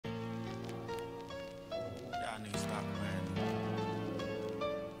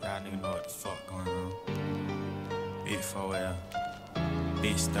Big 4L,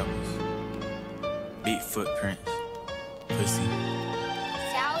 big steppers, big footprints, pussy,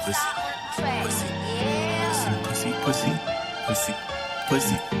 pussy, pussy, pussy, pussy, pussy,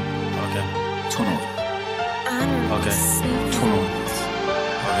 pussy. Okay, 21. Okay, 21.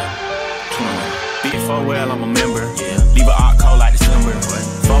 Okay, 21. Big 4L, I'm a member. Yeah. Leave a art cold like December.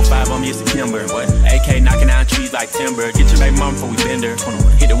 4-5 on me, it's September. AK knocking down trees like timber. Get your baby mama before we bend her.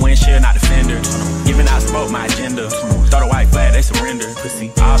 Hit the windshield, not the fender. Giving out smoke, my agenda. Throw the white flag, they surrender. Pussy.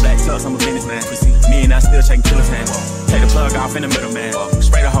 All black tucks, I'm a businessman. Pussy. Me and I still checking killers, man. Take the plug off in the middle, man.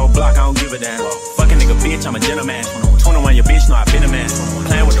 Spray the whole block, I don't give a damn. Fucking nigga, bitch, I'm a gentleman. 21, your bitch know I been a man.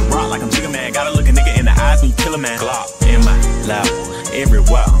 Playing with the rock like I'm Jigga Man. Gotta look a nigga in the eyes when you kill a man. Glock in my lap,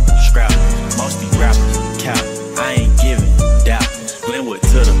 everywhere I'm scrap. Most these rappers cap, I ain't giving doubt. Glenwood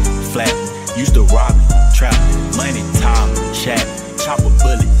to the flat, used to rob me, trap. Money, top, shack, chopper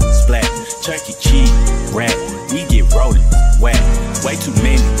bullet, splat. Chuck E. Cheese, rat, we get rolling, whack. Way too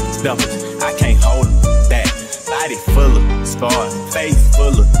many steppers, I can't hold them back. Body full of scars, face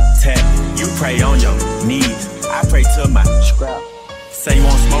full of tat. You pray on your knees, I pray to my scrap. Say you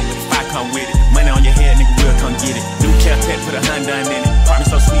want smoke, but if I come with it, money on your head, nigga, we'll come get it. New Cal Tech, put 100 done in it. Apartment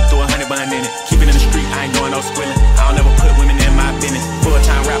so sweet, throw 100 bun in it. Keep it in the street, I ain't doing no squilling. I don't ever put women in my business.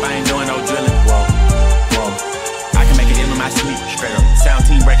 Full-time rap, I ain't doing no drilling. Whoa, whoa. I can make it in with my sleep, straight up. Sound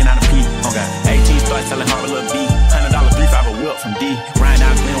team breaking out a P. Okay. 18 start selling hard with a little B. $100 3-5 a whip from D. Riding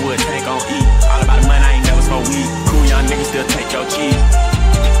out Glenwood, tank on E. All about the money, I ain't never smoke weed. Cool young niggas still take your cheese.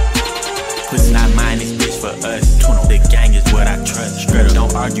 Pussy not mine, this bitch for us. The gang is what I trust. Straight up,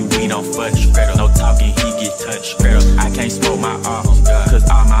 don't argue, we don't fuss. Straight up, no talking, he get touched. Straight up, I can't smoke my ops, cause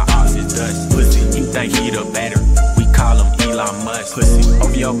all my ops is dust. Pussy, you think he the battery? We call him Elon Musk. Pussy,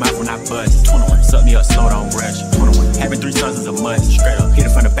 open your mouth when I bust. 21, suck me up slow, don't rush. 21, having 3 sons is a must. Straight up, hit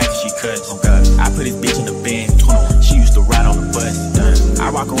her from the back and she cuts. I put this bitch in the bin. 21, she used to ride on the bus. I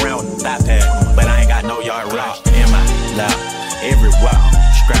walk around with a thigh pad, but I ain't got no yard rush. In my lap, everywhere I'm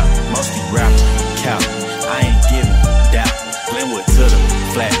scrap. Most these rappers cap, I ain't giving doubt. Glenwood to the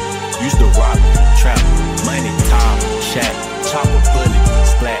flat, used to rob me, trap. Money, top, shack, chopper, bullet,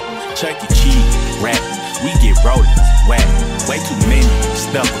 splat. Chuck E. Cheese, rat, we get rolling, whack. Way too many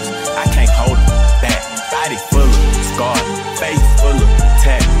steppers, I can't hold them back. Body full of scars, face full of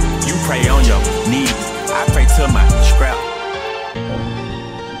tat. You pray on your knees, I pray to my scrap.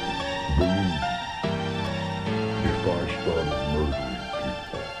 If I started murdering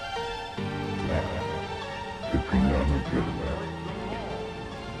people, it could never get back.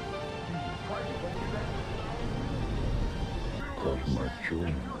 Cause my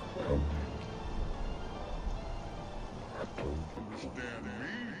children come. I told you. Understand me?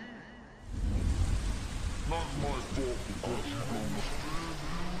 Not my fault because you